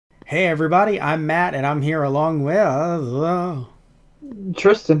Hey everybody, I'm Matt and I'm here along with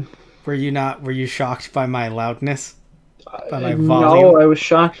Tristan. were you shocked by my loudness? By my No, volume? I was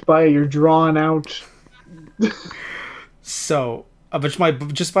shocked by your drawn out. So,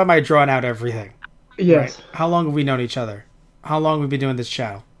 just by my drawn out everything, right? Yes, How long have we known each other? How long have we been doing this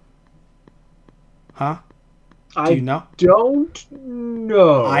channel? Huh? Do you I know? don't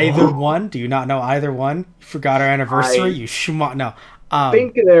Either know. one? Do you not know either one? You forgot our anniversary? I You schmuck. No.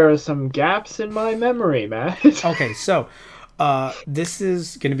 think there are some gaps in my memory, Matt. Okay, so this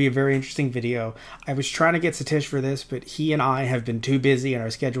is going to be a very interesting video. I was trying to get Satish for this, but he and I have been too busy and our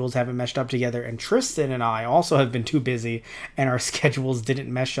schedules haven't meshed up together. And Tristan and I also have been too busy and our schedules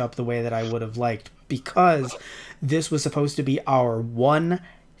didn't mesh up the way that I would have liked because this was supposed to be our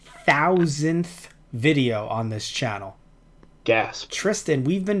 1000th video on this channel. Gasp. Tristan,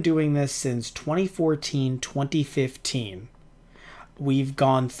 we've been doing this since 2014, 2015. We've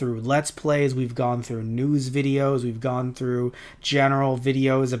gone through Let's Plays, we've gone through news videos, we've gone through general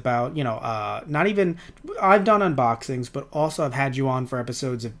videos about, not even, I've done unboxings, but also I've had you on for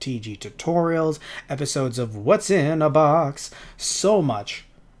episodes of TG tutorials, episodes of What's in a Box, so much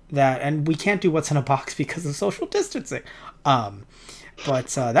that, and we can't do What's in a Box because of social distancing. But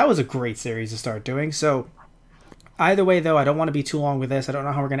that was a great series to start doing, so either way, though, I don't want to be too long with this. I don't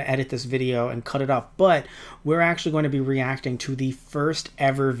know how we're going to edit this video and cut it up, but we're actually going to be reacting to the first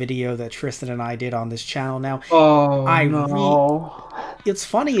ever video that Tristan and I did on this channel. Now, Oh no. it's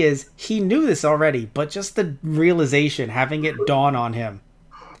funny is he knew this already, but just the realization, having it dawn on him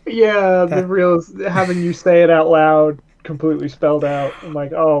Yeah, the that real having you say it out loud, completely spelled out. I'm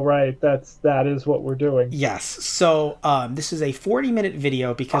like, oh right, that is what we're doing. yes. So this is a 40-minute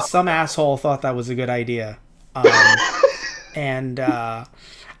video because some asshole thought that was a good idea. And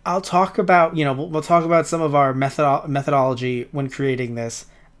I'll talk about, we'll talk about some of our methodology when creating this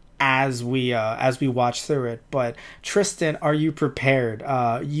as we watch through it. But Tristan, are you prepared?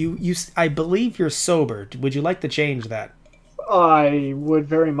 I believe you're sober. Would you like to change that? I would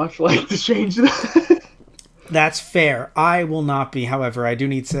very much like to change that. That's fair. I will not be. However, I do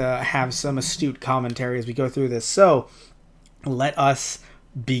need to have some astute commentary as we go through this. So let us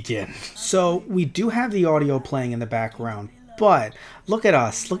begin. So we do have the audio playing in the background, but look at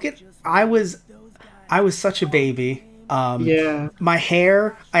us. I was such a baby. Yeah. My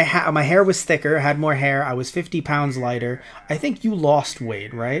hair, my hair was thicker, had more hair. I was 50 pounds lighter. I think you lost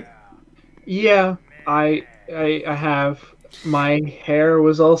weight, right? Yeah, I have. My hair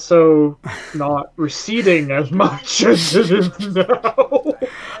was also not receding as much as it is now.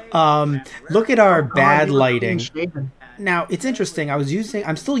 Look at our God, bad you were clean lighting. shaven. Now, it's interesting.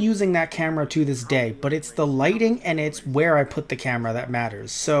 I'm still using that camera to this day, but it's the lighting and it's where I put the camera that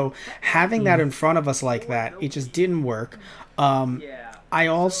matters. So having that in front of us like that, it just didn't work. I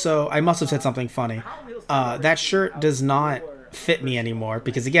must have said something funny. That shirt does not fit me anymore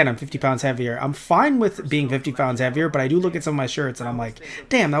because again, I'm 50 pounds heavier. I'm fine with being 50 pounds heavier, but I do look at some of my shirts and I'm like,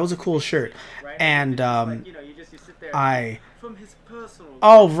 damn, that was a cool shirt. And I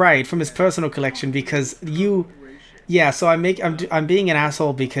oh right, from his personal collection because you yeah, so I'm being an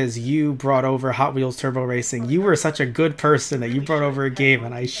asshole because you brought over Hot Wheels Turbo Racing. You were such a good person that you brought over a game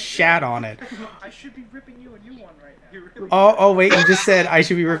and I shat on it. I should be ripping you a new one right now. Oh wait, you just said I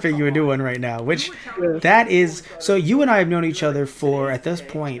should be ripping you a new one right now, which that is so you and I have known each other for at this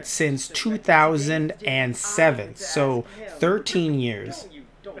point since 2007. So 13 years,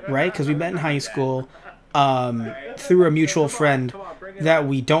 right? Cuz we met in high school through a mutual friend that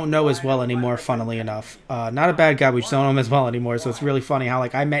we don't know as well anymore, funnily enough. Not a bad guy, we just don't know him as well anymore, so it's really funny how,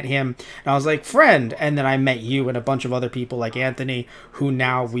 like, I met him, and I was like, friend, and then I met you and a bunch of other people, like Anthony, who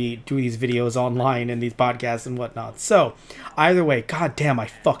now we do these videos online and these podcasts and whatnot. So, either way, goddamn, I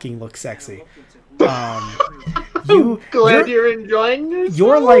fucking look sexy. I'm glad you're enjoying this.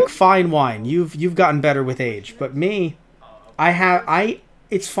 You're like fine wine. You've gotten better with age, but me,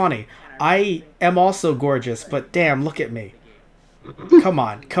 it's funny. I am also gorgeous, but damn, look at me. Come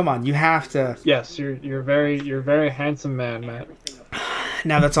on, you have to. Yes, you're very handsome man, Matt.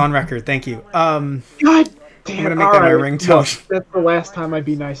 Now that's on record. Thank you. God damn. I'm gonna make that my ringtone. Look, that's the last time I'd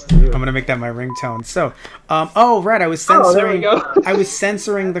be nice to you. I'm gonna make that my ringtone. So, oh right, I was Oh, there we censoring. go. I was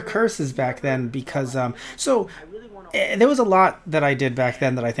censoring the curses back then because there was a lot that I did back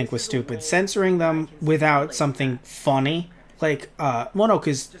then that I think was stupid. Censoring them without something funny, like well no,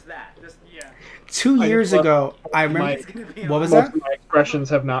 because 2 years ago I remember. What was Most that? of my expressions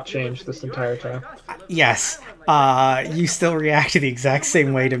have not changed this entire time. Yes. You still react the exact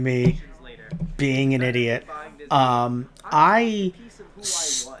same way to me being an idiot. I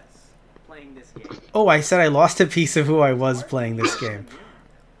Oh, I said I lost a piece of who I was playing this game.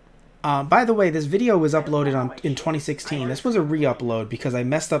 By the way, this video was uploaded in 2016. This was a re-upload because I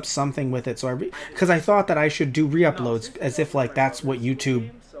messed up something with it. So because I thought that I should do re-uploads as if like that's what YouTube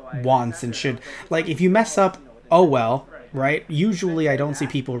wants and should. Like if you mess up, oh well, right? Usually I don't see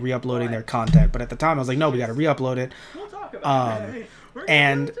people re-uploading their content, but at the time I was like, no, we got to re-upload it.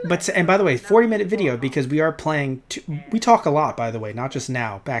 And by the way, 40-minute video because we are playing. We talk a lot, by the way, not just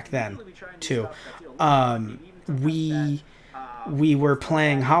now. Back then, too. We were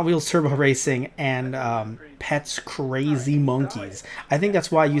playing Hot Wheels Turbo Racing and Pets Crazy Monkeys. I think that's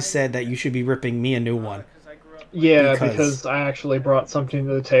why you said that you should be ripping me a new one. Yeah, because I actually brought something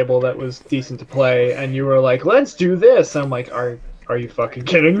to the table that was decent to play, and you were like, "Let's do this." I'm like, "Are you fucking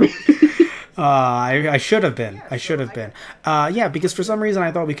kidding me?" I should have been. Yeah, because for some reason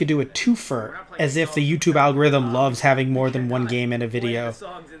I thought we could do a twofer, as if the YouTube algorithm loves having more than one game in a video.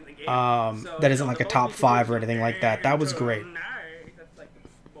 That isn't like a top 5 or anything like that. That was great.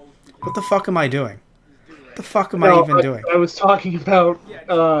 What the fuck am I doing? What the fuck am I even doing? I was talking about.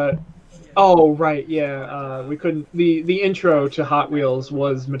 Oh right, yeah. We couldn't. The intro to Hot Wheels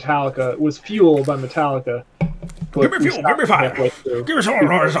was Metallica. Was Fuel by Metallica. Give me fuel. Give me fire. Give me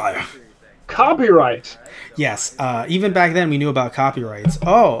some fire. Copyright. Yes, even back then we knew about copyrights.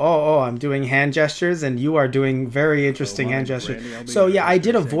 Oh, I'm doing hand gestures and you are doing very interesting hand gestures. So yeah, I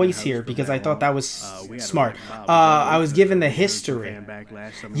did a voice here because I thought that was smart. I was given the history.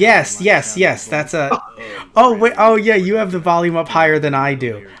 Yes, that's a... Oh, wait, oh yeah, you have the volume up higher than I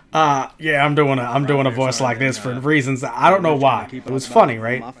do. Yeah, I'm doing a voice like this for reasons that I don't know why. It was funny,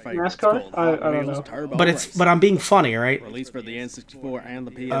 right? NASCAR? I don't know. But I'm being funny, right? Released for the N64 and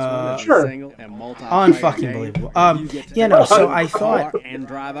the PS1. Sure. Unfucking believable. Yeah, no. So I thought,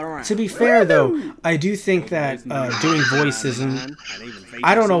 to be fair though, I do think that doing voices and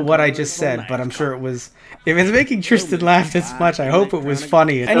I don't know what I just said, but I'm sure it was. If it's making Tristan laugh this much, I hope it was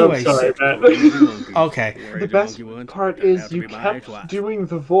funny. Anyways, sorry, okay. The best part is you kept doing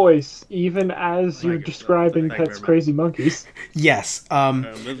the voice even as you're describing Pets Crazy Monkeys. Yes. And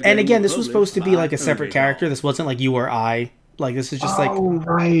again, this was supposed to be like a separate character. This wasn't like you or I. Like this is just like. Oh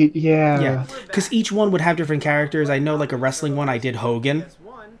right, yeah. Yeah, because each one would have different characters. I know, like a wrestling one, I did Hogan.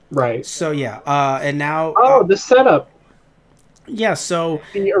 Right. So yeah, and now. Oh, the setup. Yeah, so...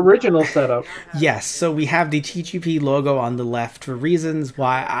 The original setup. Yes, so we have the TGP logo on the left for reasons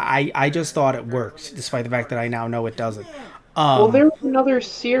why I just thought it worked, despite the fact that I now know it doesn't. Well, there was another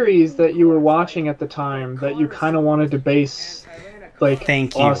series that you were watching at the time that you kind of wanted to base, like,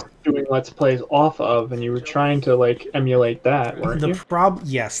 Thank you. us doing Let's Plays off of, and you were trying to, like, emulate that, weren't you?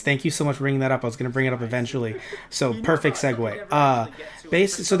 Yes, thank you so much for bringing that up. I was going to bring it up eventually. So, perfect segue.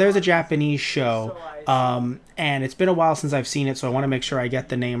 So there's a Japanese show, and it's been a while since I've seen it, so I want to make sure I get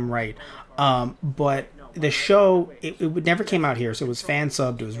the name right. But the show, it never came out here, so it was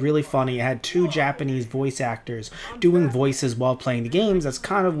fan-subbed. It was really funny. It had 2 Japanese voice actors doing voices while playing the games. That's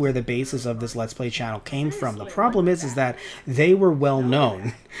kind of where the basis of this Let's Play channel came from. The problem is that they were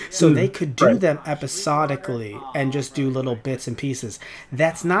well-known, so they could do them episodically and just do little bits and pieces.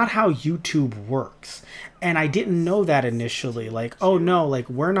 That's not how YouTube works. And I didn't know that initially. Like, oh no, like,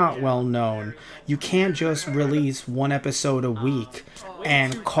 we're not well known. You can't just release 1 episode a week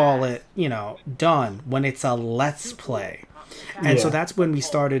and call it, you know, done when it's a Let's Play. And so that's when we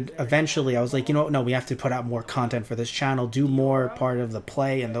started. Eventually, I was like, you know, no, we have to put out more content for this channel, do more part of the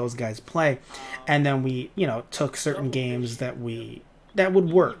play and those guys play. And then we, you know, took certain games that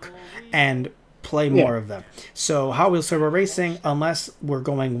would work and play more of them. So Hot Wheels Turbo Racing, unless we're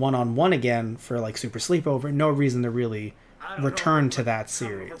going one-on-one again for like Super Sleepover, no reason to really return to that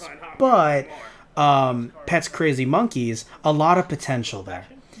series. But Pets Crazy Monkeys, a lot of potential there.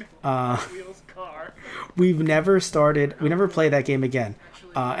 We never played that game again,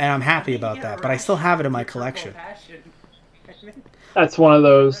 and I'm happy about that, but I still have it in my collection. That's one of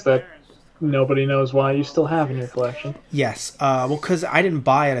those that nobody knows why you still have in your collection. Yes, well, because I didn't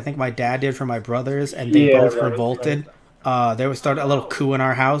buy it. I think my dad did for my brothers, and they both revolted. There was started a little coup in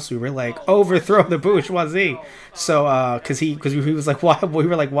our house. We were like, overthrow the bourgeoisie. So, because he was like, why? We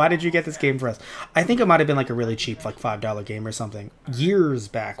were like, why did you get this game for us? I think it might have been like a really cheap, like $5 game or something, years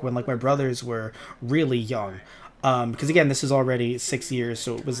back when like my brothers were really young. Because again, this is already 6 years,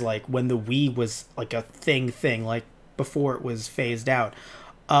 so it was like when the Wii was like a thing, like before it was phased out.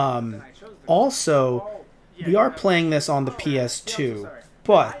 Also, we are playing this on the PS2,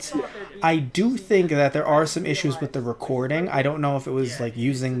 but I do think that there are some issues with the recording. I don't know if it was like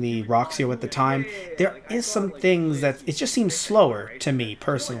using the Roxio at the time. There is some things that it just seems slower to me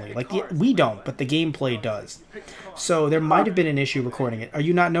personally. Like we don't, but the gameplay does. So there might have been an issue recording it. Are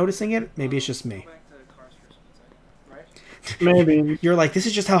you not noticing it? Maybe it's just me. Maybe. You're like, this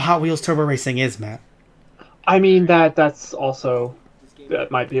is just how Hot Wheels Turbo Racing is, Matt. I mean, that's also... That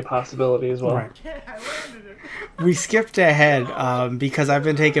might be a possibility as well. Right. Yeah, I landed it. We skipped ahead because I've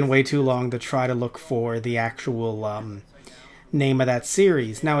been taking way too long to try to look for the actual name of that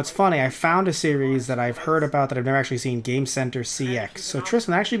series. Now, it's funny. I found a series that I've heard about that I've never actually seen, Game Center CX. So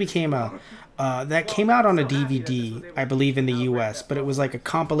Tristan actually became a... that came out on a DVD, I believe, in the U.S., but it was like a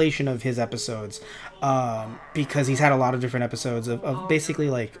compilation of his episodes because he's had a lot of different episodes of basically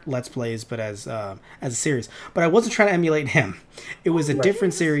like Let's Plays, but as a series. But I wasn't trying to emulate him. It was a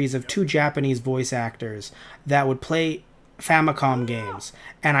different series of 2 Japanese voice actors that would play Famicom games,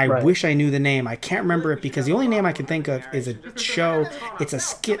 and I wish I knew the name. I can't remember it because the only name I can think of is a show. It's a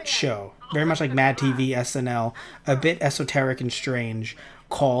skit show, very much like Mad TV, SNL, a bit esoteric and strange,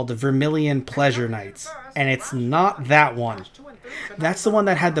 called Vermilion Pleasure Nights, and it's not that one. That's the one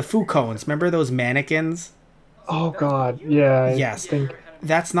that had the Fucones. Remember those mannequins? Oh God, yeah. Yes.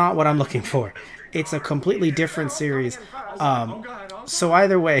 That's not what I'm looking for. It's a completely different series. So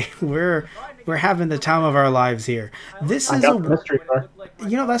either way, we're having the time of our lives here. This is a mystery car.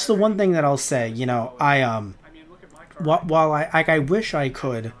 You know, that's the one thing that I'll say. You know, while I wish I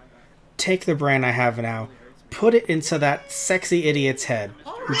could take the brand I have now, put it into that sexy idiot's head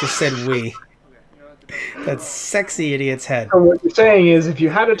who just said we. That sexy idiot's head. So what you're saying is, if you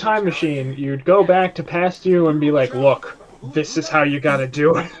had a time machine, you'd go back to past you and be like, "Look, this is how you gotta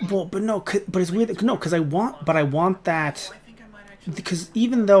do it." Well, but it's weird. No, because I want that. Because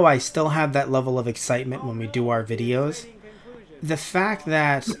even though I still have that level of excitement when we do our videos, the fact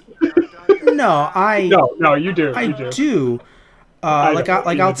that no, you do. I do.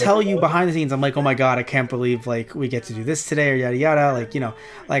 I'll tell you behind the scenes, I'm like, oh my god, I can't believe like we get to do this today or yada yada, like, you know,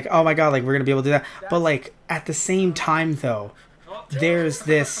 like, oh my god, like we're gonna be able to do that. But like at the same time though, there's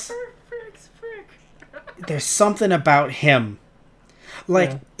something about him.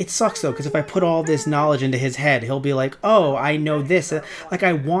 Like, it sucks though, because if I put all this knowledge into his head, he'll be like, oh, I know this. Like,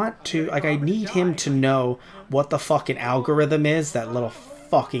 I need him to know what the fucking algorithm is, that little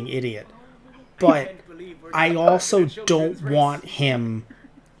fucking idiot. But I also don't want him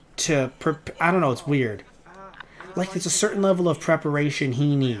to... I don't know, it's weird. Like, there's a certain level of preparation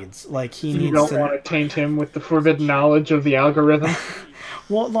he needs. Like, he needs to... You don't want to taint him with the forbidden knowledge of the algorithm?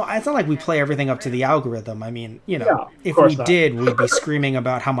 Well, no, it's not like we play everything up to the algorithm. I mean, you know, if we did, we'd be screaming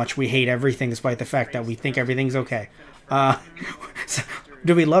about how much we hate everything despite the fact that we think everything's okay. So,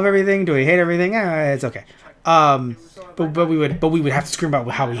 do we love everything? Do we hate everything? It's okay. But we would have to scream about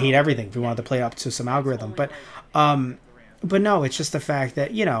how we hate everything if we wanted to play up to some algorithm. But no, it's just the fact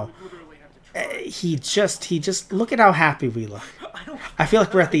that, you know, he just look at how happy we look. I feel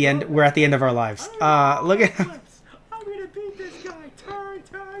like we're at the end of our lives. Look at him. I'm gonna beat this guy. Turn.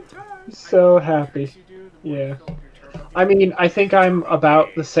 So happy. Yeah. I mean, I think I'm about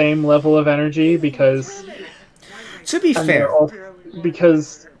the same level of energy because... To be fair...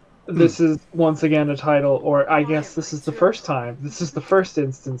 Because this is, once again, a title, or I guess this is the first time, this is the first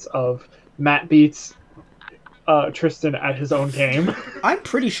instance of Matt beats Tristan at his own game. I'm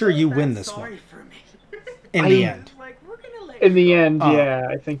pretty sure you win this one. In the end. In the end, yeah,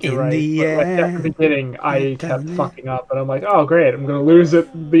 I think you're right. But at the beginning, I kept fucking up, and I'm like, oh great, I'm gonna lose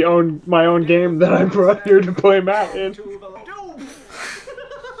at my own game that I brought here to play Matt in.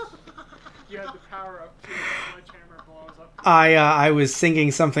 I was singing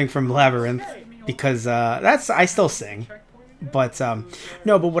something from Labyrinth because I still sing, but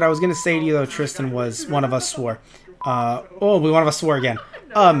no. But what I was gonna say to you though, Tristan, was one of us swore. One of us swore again.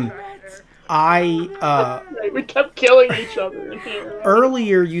 We kept killing each other in here.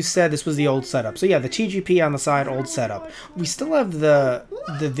 Earlier you said this was the old setup. So yeah, the TGP on the side, old setup. We still have the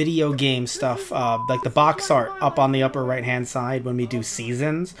video game stuff, like the box art up on the upper right hand side when we do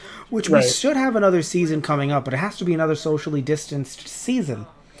seasons, which we should have another season coming up, but it has to be another socially distanced season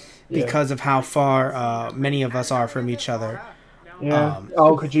because of how far many of us are from each other. Yeah.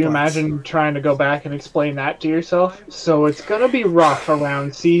 Could you imagine trying to go back and explain that to yourself? So it's gonna be rough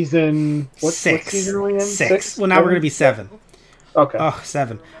around season... What season are we in? Six. Well, now we're gonna be 7. Okay. Oh,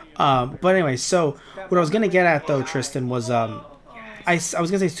 7. But anyway, so what I was gonna get at though, Tristan, was I was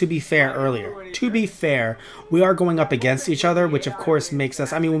gonna say, to be fair, earlier. To be fair, we are going up against each other, which of course makes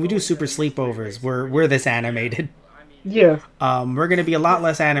us... I mean, when we do super sleepovers, we're this animated. Yeah. We're gonna be a lot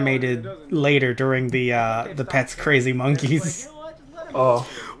less animated later during the Pets Crazy Monkeys. Oh.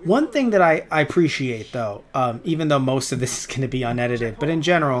 One thing that I appreciate, though, even though most of this is going to be unedited, but in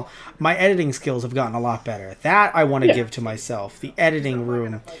general, my editing skills have gotten a lot better. That I want to give to myself, the editing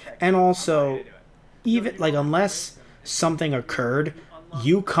room. And also, even, like, unless something occurred,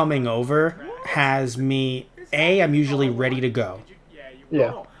 you coming over has me I'm usually ready to go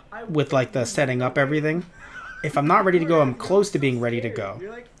Yeah. with like the setting up everything. If I'm not ready to go, I'm close to being ready to go.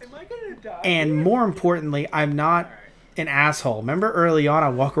 And more importantly, I'm not an asshole. Remember early on, I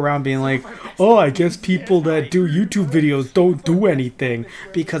walk around being like, oh, I guess people that do YouTube videos don't do anything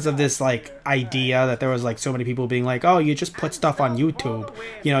because of this like idea that there was like so many people being like, oh, you just put stuff on YouTube.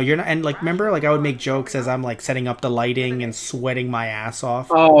 You know, you're not, and like, remember, like I would make jokes as I'm like setting up the lighting and sweating my ass off.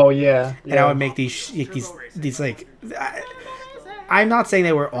 Oh yeah. And I would make these like, I'm not saying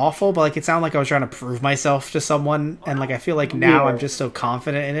they were awful, but like it sounded like I was trying to prove myself to someone, and like I feel like now I'm just so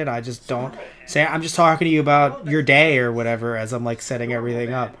confident in it, I just don't say. I'm just talking to you about your day or whatever as I'm like setting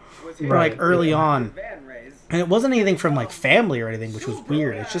everything up. But like early on, and it wasn't anything from like family or anything, which was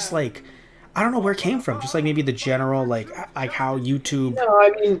weird. It's just like I don't know where it came from. Just like maybe the general like how YouTube. No,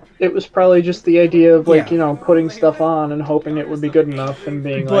 I mean it was probably just the idea of like Yeah. putting stuff on and hoping it would be good enough and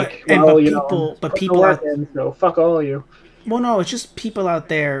being But- like, and- well, but you know, people- but put the people work are- in, so fuck all of you. Well, no, it's just people out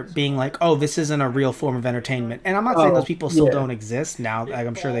there being like, oh, this isn't a real form of entertainment. And I'm not saying those people still yeah. don't exist now. Like,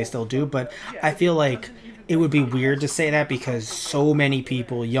 I'm sure they still do. But I feel like it would be weird to say that because so many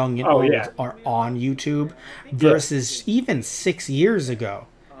people, young and old, yeah. are on YouTube versus even 6 years ago.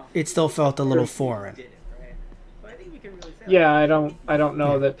 It still felt a little foreign. Yeah, I don't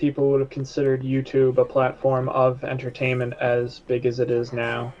know that people would have considered YouTube a platform of entertainment as big as it is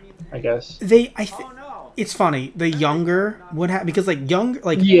now, I guess. It's funny. The younger would have, because like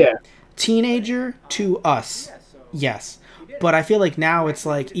Yeah. teenager to us, yes. But I feel like now it's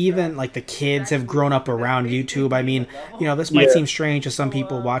like even like the kids have grown up around YouTube. I mean, this might Yeah. seem strange to some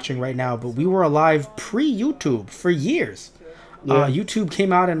people watching right now, but we were alive pre-YouTube for years. Yeah. YouTube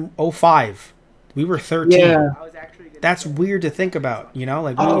came out in 2005. We were 13. Yeah. That's weird to think about,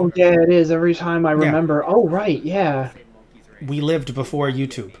 like Oh yeah, it is. Every time I remember, oh right, yeah. we lived before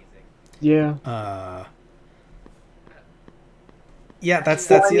YouTube. Yeah. Yeah, that's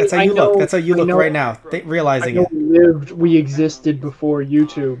Well, I mean, how I you know- look. That's how you I look know- right now, I realizing know it. we existed before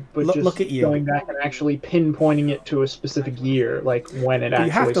YouTube, but just Look at you. going back and actually pinpointing it to a specific year, like when it actually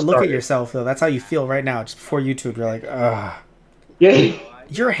You have to started. look at yourself though. That's how you feel right now. Just before YouTube, you're like, ugh. Yeah.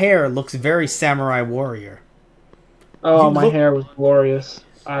 Your hair looks very samurai warrior. Oh, You my look- hair was glorious.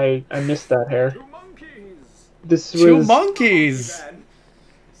 I missed that hair. This Two was monkeys.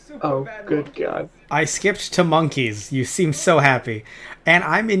 oh good god. I skipped to monkeys. You seem so happy, and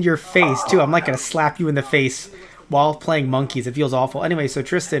I'm in your face too. I'm like gonna slap you in the face while playing monkeys. It feels awful. Anyway, so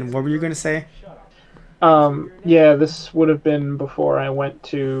Tristan, what were you gonna say? Yeah, this would have been before I went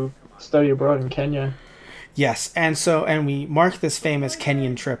to study abroad in Kenya. Yes, and we marked this famous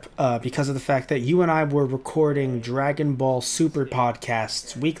Kenyan trip because of the fact that you and I were recording Dragon Ball Super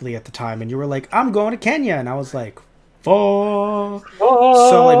podcasts weekly at the time, and you were like, "I'm going to Kenya," and I was like, "Fuck."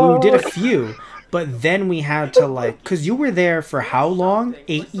 So like we did a few, but then we had to like, cause you were there for how long?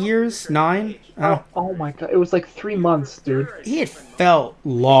 8 years? 9? Oh my god, it was like 3 months, dude. It felt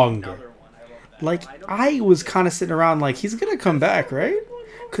longer. Like I was kind of sitting around like he's gonna come back, right?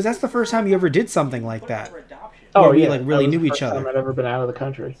 Because that's the first time you ever did something like that. Oh Where we yeah, like really that was knew the each first other. time I'd ever been out of the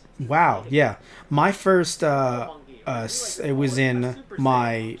country. Wow, yeah. My first, it was in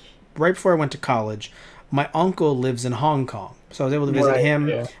right before I went to college. My uncle lives in Hong Kong. So I was able to visit Right, him,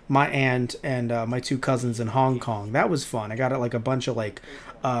 yeah. my aunt, and my 2 cousins in Hong Kong. That was fun. I got like a bunch of like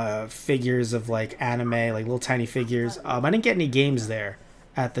figures of like anime, like little tiny figures. I didn't get any games there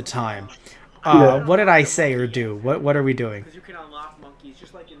at the time. Yeah. What did I say or do? What are we doing? You can unlock monkeys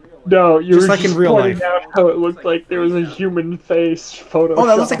just like in real life. No, you Just were like in just real pointing life. out how it looked like there was a human face photo. Oh,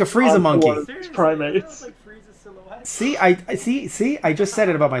 that looks like a Frieza monkey. One of these primates. Like Frieza's silhouette. See, I just said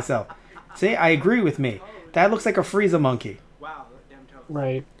it about myself. See, I agree with me. That looks like a Frieza monkey. Wow, damn toast.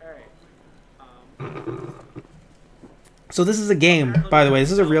 Right. Alright. So this is a game, by the way.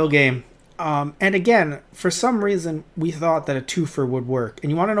 This is a real game. And again, for some reason, we thought that a twofer would work.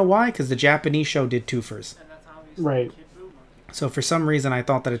 And you want to know why? Because the Japanese show did twofers. And that's obviously Right. Kid Buu monkey. So for some reason, I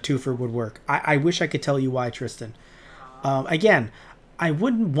thought that a twofer would work. I wish I could tell you why, Tristan. Again, I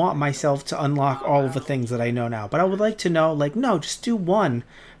wouldn't want myself to unlock all of the things that I know now. But I would like to know, like, no, just do one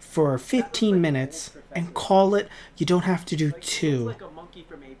for 15 minutes and call it. You don't have to do 2. Like a monkey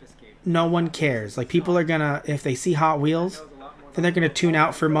from Ape Escape. No one cares. Like, people are gonna, if they see Hot Wheels, then they're gonna tune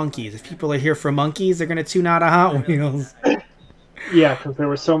out for monkeys. If people are here for monkeys, they're gonna tune out of Hot Wheels. Yeah, because there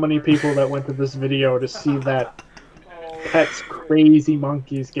were so many people that went to this video to see that Pet's crazy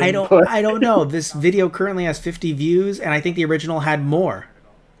monkeys getting put. I don't know. This video currently has 50 views, and I think the original had more.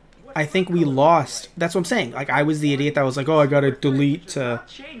 I think we lost. That's what I'm saying. Like, I was the idiot that was like, oh, I gotta delete to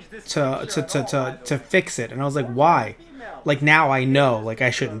fix it, and I was like, why? Like now I know, like I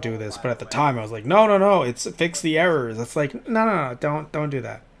shouldn't do this, but at the time I was like, no, it's fix the errors. It's like, no, don't do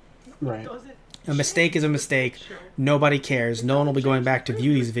that. Right. A mistake is a mistake. Nobody cares. No one will be going back to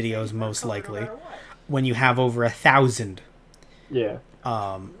view these videos most likely when you have over 1,000. Yeah.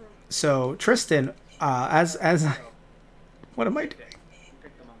 So Tristan, as what am I doing?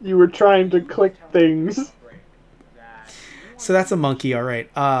 You were trying to click things. So that's a monkey, all right.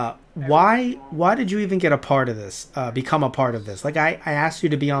 Why did you even get a part of this? Become a part of this? Like I asked you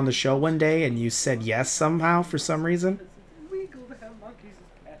to be on the show one day and you said yes somehow for some reason. It's illegal to have monkeys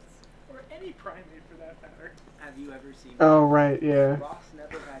as pets, or any primate for that matter. Have you ever seen? Oh right, yeah. Ross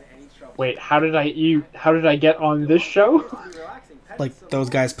never had any trouble. Wait, how did I get on this show? Relaxing. Pet Like the those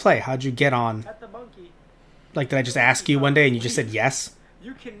guys play. How'd you get on? Pet the monkey. Like did I just ask you one day and you just said yes?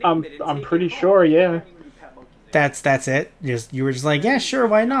 You can name I'm take pretty it home. sure, yeah. Pet monkeys. That's it. You were just like, yeah, sure,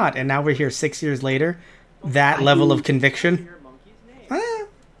 why not? And now we're here 6 years later. That level of conviction. Your monkey's name. Eh,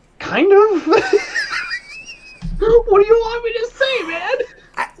 Kind of. What do you want me to say, man?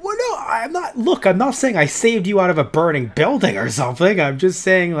 well, no, I'm not. Look, I'm not saying I saved you out of a burning building or something. I'm just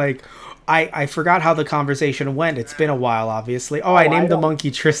saying, like, I forgot how the conversation went. It's been a while, obviously. Oh, I I named the don't-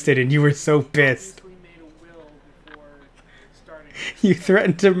 monkey Tristan, and you were so pissed. We made a will before starting. You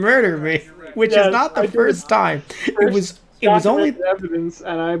threatened to murder me, which Yes, is not the I did. first time. It was only. Documented evidence,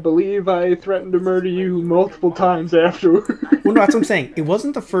 and I believe I threatened to murder you multiple times afterward. Well, no, that's what I'm saying. It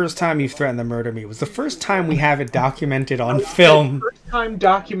wasn't the first time you threatened to murder me. It was the first time we have it documented on film. First time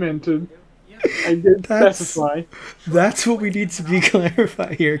documented. I did That's- specify. That's what we need to be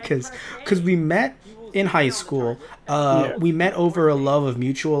clarified here, because we met in high school. Yeah. We met over a love of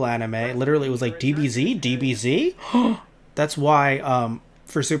mutual anime. Literally, it was like DBZ. That's why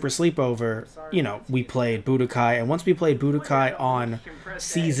for Super Sleepover, you know, we played Budokai, and once we played Budokai on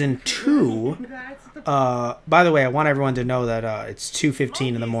season 2. By the way, I want everyone to know that it's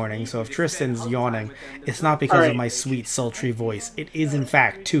 2:15 in the morning. So if Tristan's yawning, it's not because of Alright. my sweet sultry voice. It is in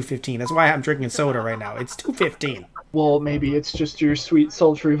fact 2:15. That's why I'm drinking soda right now. It's 2:15. Well, maybe it's just your sweet,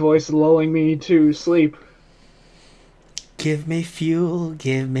 sultry voice lulling me to sleep. Give me fuel,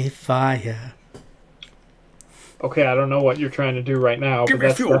 give me fire. Okay, I don't know what you're trying to do right now, Give but me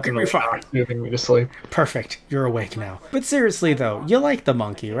that's fuel, give me definitely fire. not soothing me to sleep. Perfect. You're awake now. But seriously though, you like the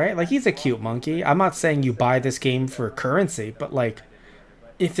monkey, right? Like he's a cute monkey. I'm not saying you buy this game for currency, but like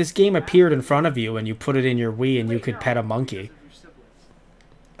if this game appeared in front of you and you put it in your Wii and you could pet a monkey,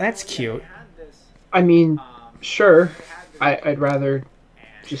 that's cute. I mean, sure. I'd rather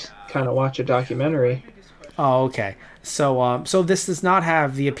just kind of watch a documentary. Oh, okay. So so this does not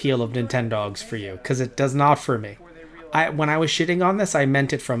have the appeal of Nintendogs for you, because it does not for me. When I was shitting on this, I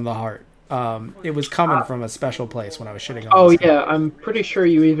meant it from the heart. It was coming from a special place when I was shitting on Oh this game. yeah, I'm pretty sure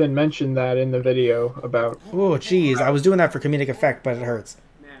you even mentioned that in the video about. Oh, jeez. I was doing that for comedic effect, but it hurts.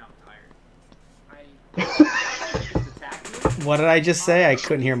 Man, I'm tired. What did I just say? I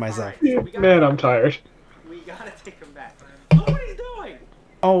couldn't hear myself. Man, I'm tired. We gotta take him back. Look what he's doing.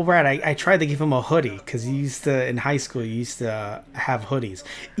 Oh, right. I tried to give him a hoodie because he used to, in high school, you used to have hoodies.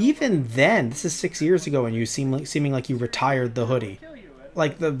 Even then, this is 6 years ago, and you seeming like you retired the hoodie.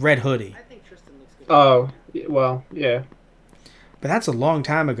 Like the red hoodie. I think Tristan looks good. Oh, well, yeah. But that's a long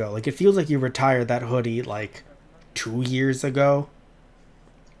time ago. Like, it feels like you retired that hoodie, like, 2 years ago.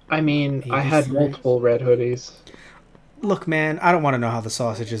 I mean, I Maybe had 3. multiple red hoodies. Look, man, I don't want to know how the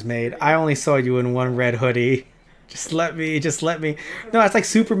sausage is made. I only saw you in one red hoodie. Just let me. No, it's like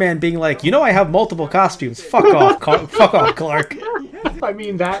Superman being like, you know, I have multiple costumes. Fuck off, fuck off, Clark. I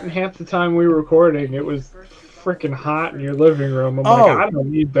mean, that and half the time we were recording, it was freaking hot in your living room. I'm Oh. like,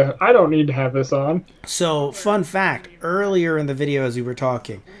 I don't need to have this on. So, fun fact, earlier in the video as we were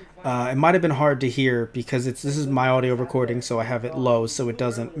talking, it might have been hard to hear because this is my audio recording, so I have it low so it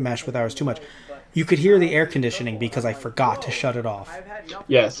doesn't mesh with ours too much. You could hear the air conditioning because I forgot to shut it off.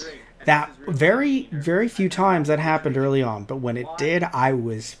 Yes. That very, very few times that happened early on, but when it did, I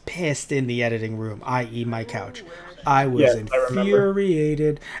was pissed in the editing room, i.e. my couch. I was Yes, I remember.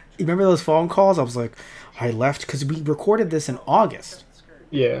 infuriated. You remember those phone calls? I was like, I left because we recorded this in August.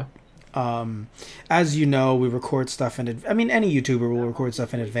 Yeah. As you know, we record stuff I mean, any YouTuber will record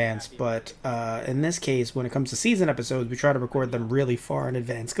stuff in advance, but in this case, when it comes to season episodes, we try to record them really far in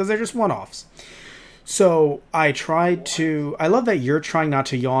advance because they're just one-offs. So I love that you're trying not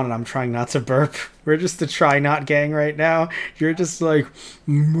to yawn and I'm trying not to burp. We're just the try not gang right now. You're just like,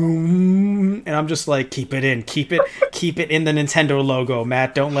 and I'm just like, keep it in the Nintendo logo,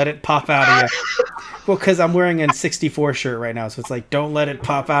 Matt. Don't let it pop out of you. Well, because I'm wearing a 64 shirt right now, so it's like, don't let it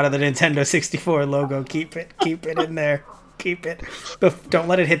pop out of the Nintendo 64 logo. Keep it in there. Keep it. But don't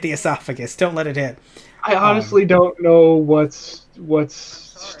let it hit the esophagus. Don't let it hit. I honestly don't know what's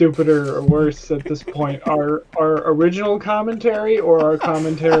stupider or worse at this point. Our original commentary or our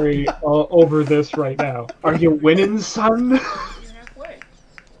commentary over this right now. Are you winning, son? Halfway.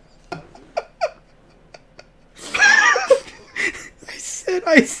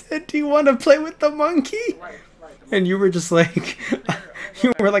 I said, do you want to play with the monkey? Right. And you were just like,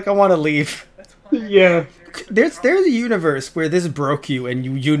 you were like, I want to leave. Yeah. There's a universe where this broke you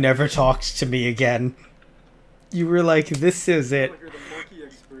and you never talked to me again. You were like, this is it. You're the monkey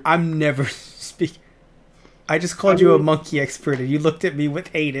expert. I'm never speak. I just called you a monkey expert and you looked at me with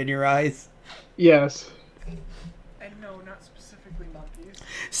hate in your eyes. Yes. And no, not specifically monkeys.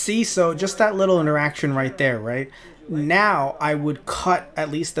 See, so just that little interaction right there, right? Now I would cut at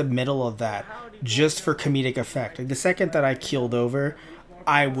least the middle of that just for comedic effect. Like the second that I keeled over,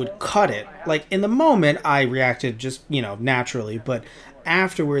 I would cut it. Like in the moment I reacted just, naturally, but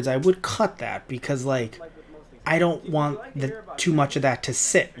afterwards I would cut that because like I don't want too much of that to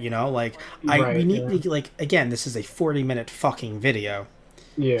sit, like we need like again, this is a 40-minute fucking video.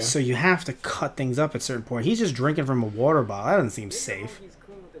 Yeah. So you have to cut things up at a certain point. He's just drinking from a water bottle. That doesn't seem safe.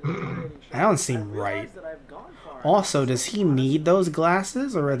 That don't seem right. Also, does he need those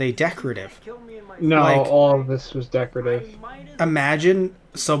glasses or are they decorative? No, Like- all of this was decorative. Imagine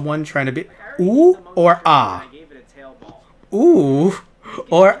someone trying to be ooh or ah. Ooh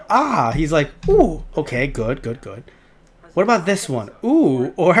or ah. He's like, ooh, okay, good. What about this one?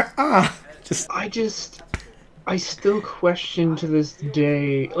 Ooh or ah. I still question to this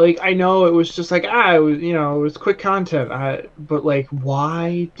day. Like, I know it was just like, it was, it was quick content. But like,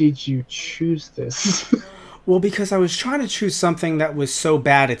 why did you choose this? Well, because I was trying to choose something that was so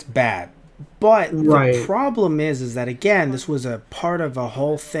bad it's bad. But the problem is that, again, this was a part of a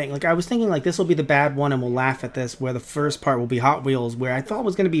whole thing. Like, I was thinking, like, this will be the bad one and we'll laugh at this, where the first part will be Hot Wheels, where I thought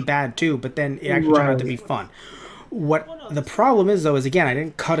was going to be bad, too, but then it actually turned out to be fun. What the problem is, though, is, again, I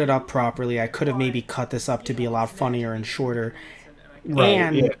didn't cut it up properly. I could have maybe cut this up to be a lot funnier and shorter.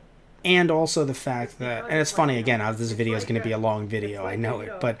 And also the fact that, and it's funny, again, how this video is going to be a long video, I know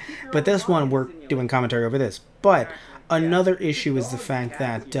it, but this one, we're doing commentary over this. But another issue is the fact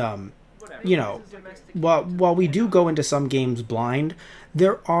that, while we do go into some games blind,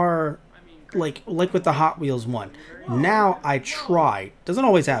 there are, like with the Hot Wheels one, now I try, doesn't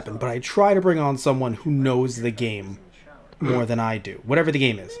always happen, but I try to bring on someone who knows the game more than I do, whatever the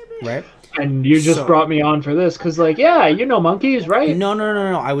game is, right? And you just brought me on for this, because, like, monkeys, right? No.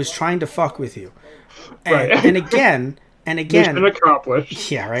 I was trying to fuck with you. Right. And again... Mission accomplished.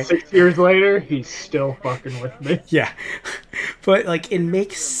 Yeah, right? 6 years later, he's still fucking with me. Yeah. But, like, it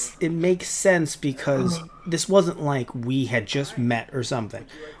makes sense because this wasn't like we had just met or something.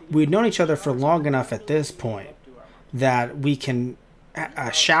 We'd known each other for long enough at this point that we can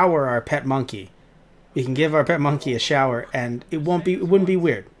shower our pet monkey. We can give our pet monkey a shower, and it wouldn't be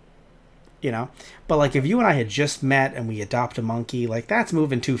weird. But like if you and I had just met and we adopt a monkey, like that's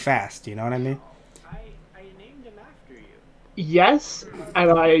moving too fast, you know what I mean? I named him after you. Yes,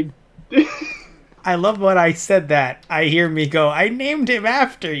 and I love when I said that. I hear me go, I named him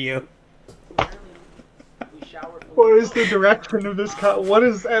after you. What is the direction of this? What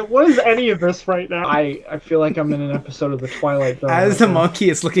is any of this right now? I feel like I'm in an episode of The Twilight Zone. As the monkey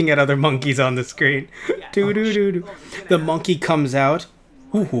is looking at other monkeys on the screen. Doo doo doo doo. The monkey comes out.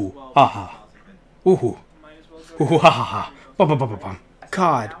 Ooh aha. Ooh. Ooh ha ha ha. Bum bum bum bum bum.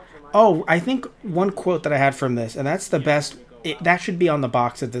 God. Oh, I think one quote that I had from this, and that's the best. That should be on the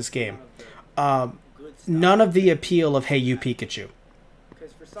box of this game. None of the appeal of Hey You Pikachu.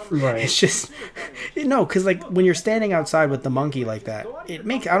 Right. It's just because like when you're standing outside with the monkey like that, it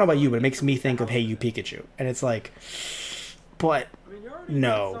makes, I don't know about you, but it makes me think of Hey You Pikachu, and it's like, but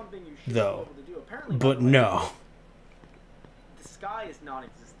no, though, but no. The sky is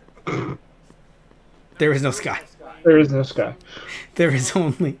non-existent. There is no sky. There is no sky. There is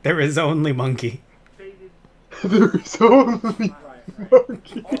only monkey. There is only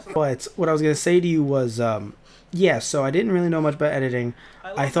monkey. But what I was gonna say to you was, yeah, so I didn't really know much about editing.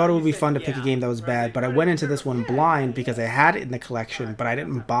 I thought it would be fun to pick a game that was bad, but I went into this one blind because I had it in the collection, but I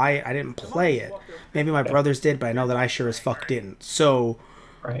didn't buy it, I didn't play it. Maybe my brothers did, but I know that I sure as fuck didn't. So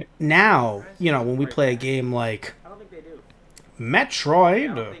now, when we play a game like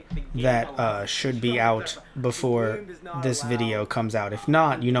Metroid, that should be out before this video comes out. If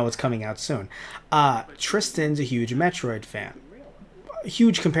not, it's coming out soon. Tristan's a huge Metroid fan.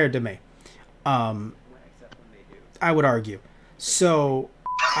 Huge compared to me. I would argue. So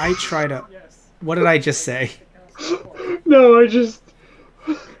I try to... What did I just say? No, I just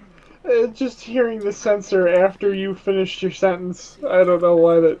hearing the censor after you finished your sentence. I don't know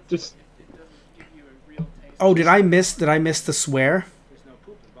why that just... Oh, did I miss the swear? There's no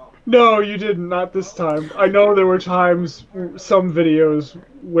poop involved. No, you didn't. Not this time. I know there were times, some videos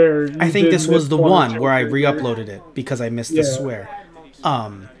where you I think did this was miss the or one two where I fingers. re-uploaded it because I missed the Yeah. swear.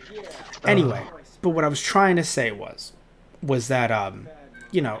 Anyway, but what I was trying to say was that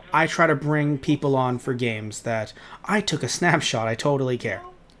you know, I try to bring people on for games that I took a snapshot. I totally care.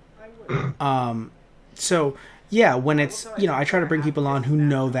 So yeah, when it's, you know, I try to bring people on who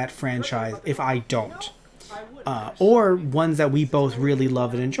know that franchise if I don't. Or ones that we both really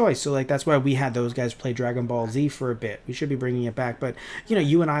love and enjoy. So like that's why we had those guys play Dragon Ball Z for a bit. We should be bringing it back, but you know,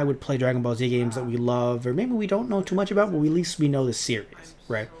 you and I would play Dragon Ball Z games that we love, or maybe we don't know too much about, but at least we know the series,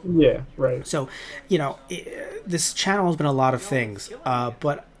 right? Yeah, right. So, you know, this channel has been a lot of things,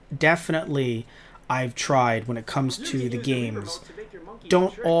 but definitely I've tried when it comes to the games.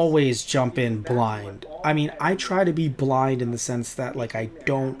 Don't always jump in blind. I mean, I try to be blind in the sense that, like,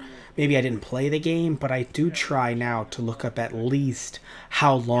 maybe I didn't play the game, but I do try now to look up at least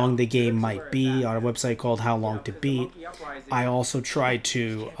how long the game might be on a website called How Long to Beat. I also try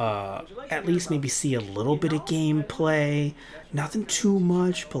to at least maybe see a little bit of gameplay. Nothing too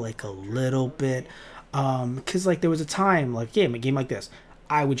much, but like a little bit. Because, like, there was a time, like, a game like this,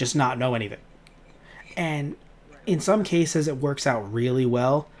 I would just not know anything. And in some cases, it works out really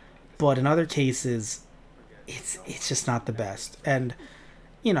well, but in other cases, it's just not the best. And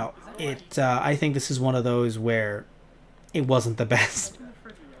you know, I think this is one of those where it wasn't the best.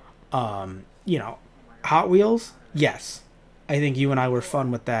 You know, Hot Wheels, yes, I think you and I were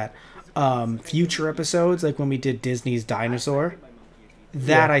fun with that. Future episodes, like when we did Disney's Dinosaur,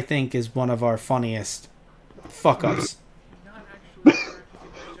 that Yeah. I think is one of our funniest fuck ups.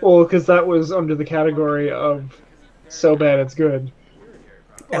 Well, because that was under the category of so bad it's good.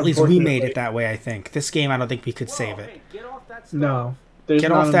 At least we made Unfortunately. it that way, I think. This game, I don't think we could save it. Hey, get off that No. There's Get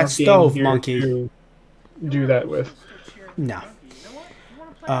not off that enough game stove, here monkey. to do that with. No.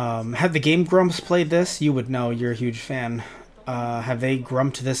 Have the Game Grumps played this? You would know. You're a huge fan. Have they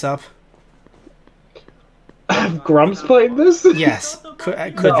grumped this up? Have Grumps played this? Yes.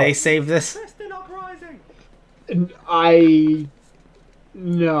 Could No. they save this? Kristen uprising.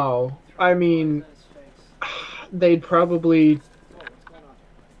 No. I mean, they'd probably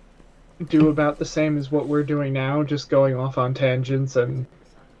do about the same as what we're doing now, just going off on tangents and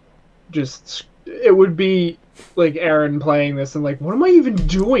just. It would be like Aaron playing this and like, what am I even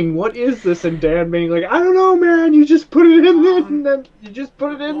doing? What is this? And Dan being like, I don't know, man. You just put it in there, and then you just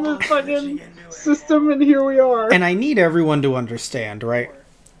put it in this fucking system, and here we are. And I need everyone to understand, right?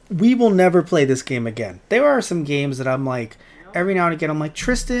 We will never play this game again. There are some games that I'm like, every now and again, I'm like,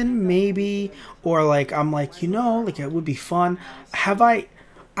 Tristan, maybe. Or like, I'm like, you know, like it would be fun. I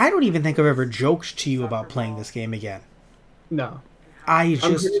don't even think I've ever joked to you about playing this game again. No. I I'm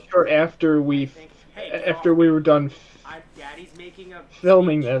just, pretty sure after we were done Daddy's making a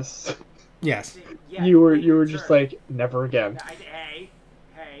filming this, yes. Yeah, you were just like, never again. Hey.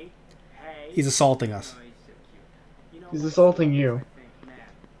 He's assaulting us. He's assaulting you.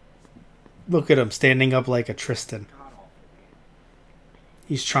 Look at him standing up like a Tristan.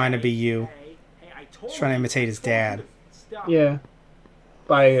 He's trying to be you. He's trying to imitate his dad. Yeah.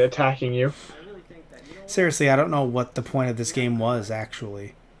 By attacking you. Seriously, I don't know what the point of this game was,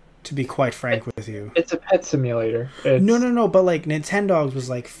 actually. To be quite frank with you. It's a pet simulator. It's, No, but like Nintendogs was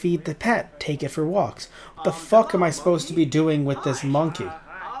like, feed the pet, take it for walks. What the fuck am I supposed to be doing with this monkey?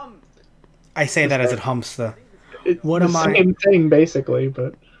 I say that as it humps the... It's What the am I- same thing, basically,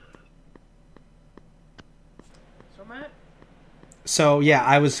 but... So Matt, So yeah,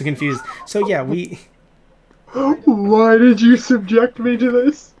 I was confused. So yeah, Why did you subject me to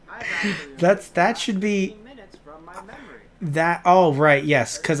this? that should be... minutes from my memory. That, oh right,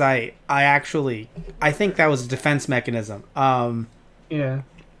 yes, because I think that was a defense mechanism. Yeah.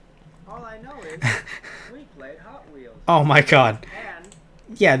 All I know is we played Hot Wheels. Oh my god. And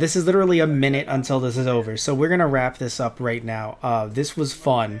Yeah, this is literally a minute until this is over, so we're gonna wrap this up right now. This was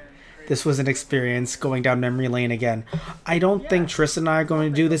fun. This was an experience going down memory lane again. I don't think Tristan and I are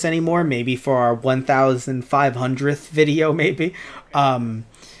going to do this anymore. Maybe for our 1,500th video, maybe.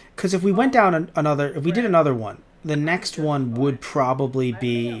 Because if we went down if we did another one, the next one would probably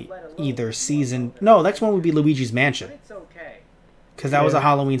be either next one would be Luigi's Mansion. it's okay. Because that was a Yeah.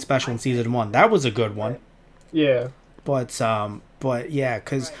 Halloween special in season 1. That was a good one. Yeah. But yeah,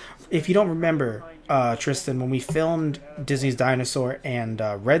 because if you don't remember, Tristan, when we filmed Disney's Dinosaur and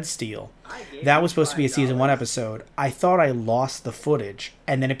Red Steel, that was supposed to be a season 1 episode. I thought I lost the footage,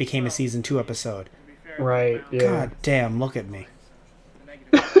 and then it became a season 2 episode. Right, yeah. God damn, look at me.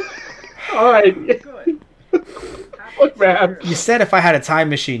 Alright. Good. Look, man. You said if I had a time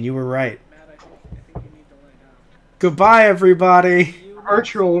machine, you were right. Matt, I think you need to Goodbye, everybody.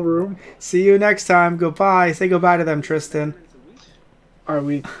 Virtual room. See you next time. Goodbye. Say goodbye to them, Tristan. Are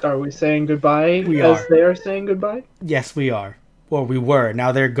we saying goodbye We as are. they are saying goodbye? Yes, we are. Well, we were.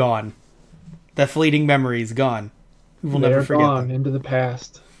 Now they're gone. The fleeting memory is gone. We will never They're forget gone them. into the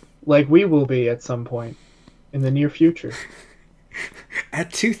past, like we will be at some point in the near future.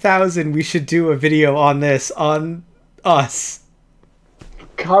 At 2000, we should do a video on this, on us.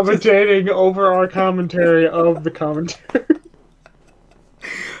 Commentating over our commentary of the commentary.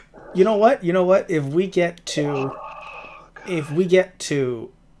 You know what? You know what? If we get to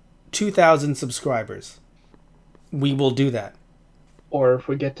 2,000 subscribers, we will do that. Or if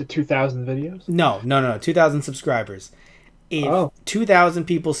we get to 2,000 videos. No. 2,000 subscribers. If 2,000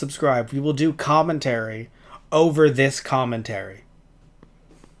 people subscribe, we will do commentary over this commentary.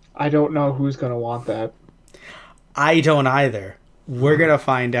 I don't know who's going to want that. I don't either. We're going to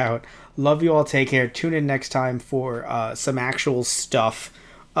find out. Love you all. Take care. Tune in next time for some actual stuff.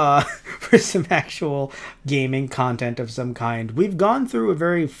 For some actual gaming content of some kind. We've gone through a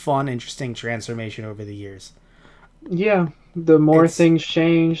very fun, interesting transformation over the years. Yeah, the more things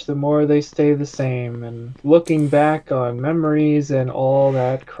change, the more they stay the same. And looking back on memories and all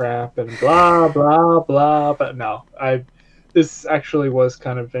that crap and blah, blah, blah. But no, this actually was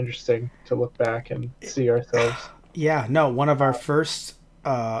kind of interesting to look back and see ourselves. Yeah, no, one of our first...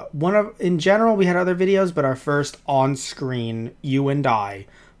 in general, we had other videos, but our first on-screen, you and I,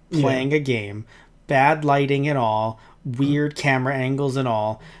 playing a game. Bad lighting and all. Weird camera angles and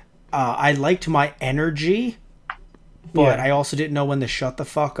all. I liked my energy, but I also didn't know when to shut the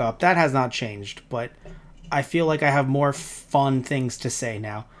fuck up. That has not changed, but I feel like I have more fun things to say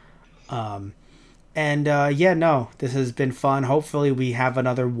now. This has been fun. Hopefully we have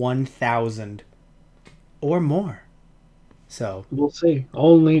another 1,000 or more. So we'll see.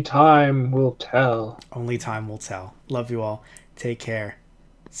 Only time will tell. Only time will tell. Love you all. Take care.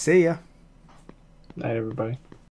 See ya. Night, everybody.